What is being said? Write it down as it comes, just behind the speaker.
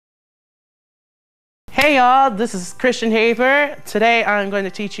Hey y'all, this is Christian Haber. Today I'm going to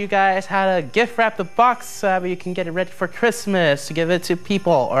teach you guys how to gift wrap the box so you can get it ready for Christmas to give it to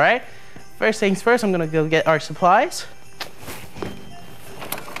people, alright? First things first, I'm gonna go get our supplies.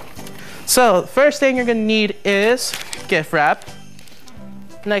 So, first thing you're gonna need is gift wrap.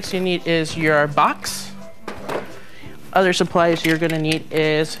 Next you need is your box. Other supplies you're gonna need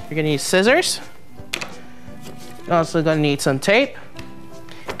is, you're gonna need scissors. You're also gonna need some tape.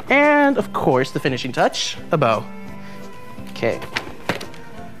 And of course, the finishing touch, a bow. Okay.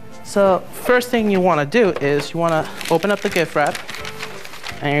 So first thing you want to do is you want to open up the gift wrap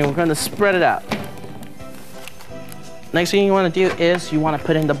and you're going to spread it out. Next thing you want to do is you want to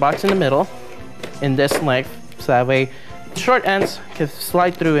put in the box in the middle in this length, so that way short ends can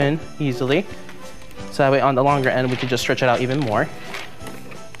slide through in easily. So that way on the longer end we can just stretch it out even more.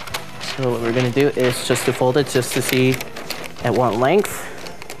 So what we're going to do is just to fold it just to see at what length.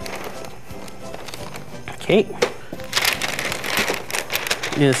 Okay,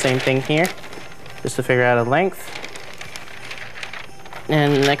 do the same thing here, just to figure out a length.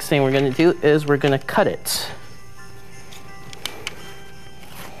 And the next thing we're going to do is we're going to cut it.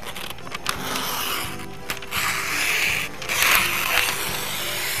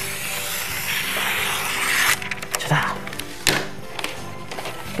 Ta-da!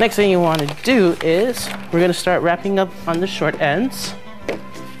 Next thing you want to do is we're going to start wrapping up on the short ends.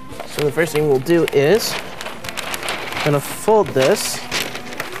 So the first thing we'll do is I'm gonna fold this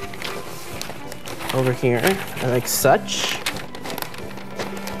over here like such.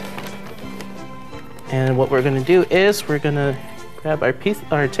 And what we're gonna do is we're gonna grab our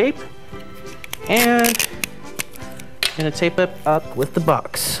tape and we're gonna tape it up with the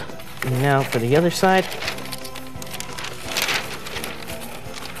box. And now for the other side,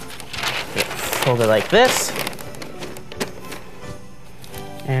 fold it like this.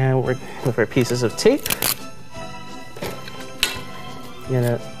 And we're with our pieces of tape. I'm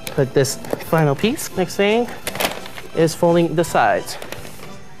gonna put this final piece. Next thing is folding the sides.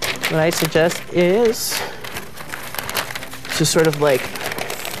 What I suggest is to sort of like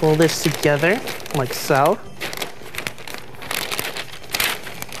fold this together like so.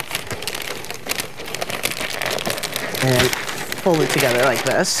 And fold it together like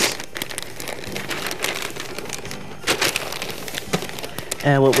this.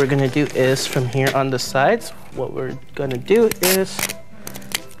 And what we're gonna do is from here on the sides, what we're gonna do is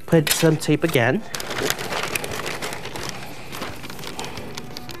put some tape again.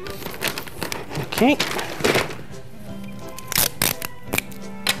 Okay.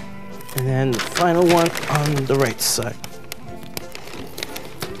 And then the final one on the right side.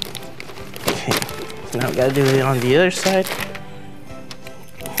 Okay. Now we gotta do it on the other side.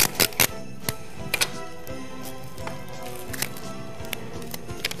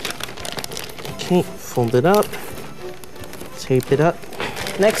 Okay, fold it up, tape it up.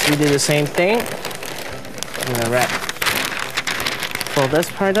 Next, we do the same thing. I'm gonna fold this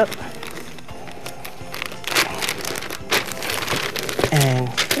part up, and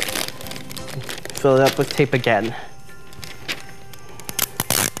fill it up with tape again.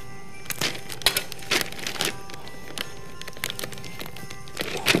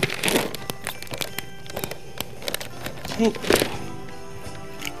 Okay.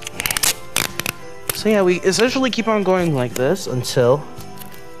 So yeah, we essentially keep on going like this until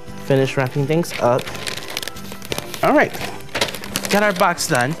finish wrapping things up. All right, got our box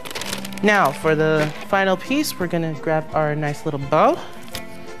done. Now for the final piece, we're gonna grab our nice little bow.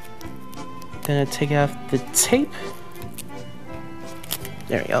 Gonna take off the tape.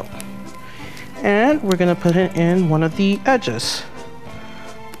 There we go. And we're gonna put it in one of the edges.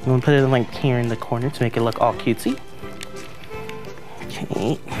 I'm gonna put it like here in the corner to make it look all cutesy.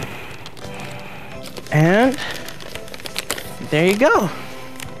 Okay. And there you go.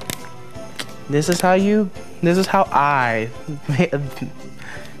 This is how I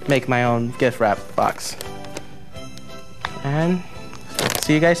make my own gift wrap box. And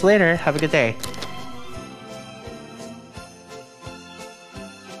see you guys later. Have a good day.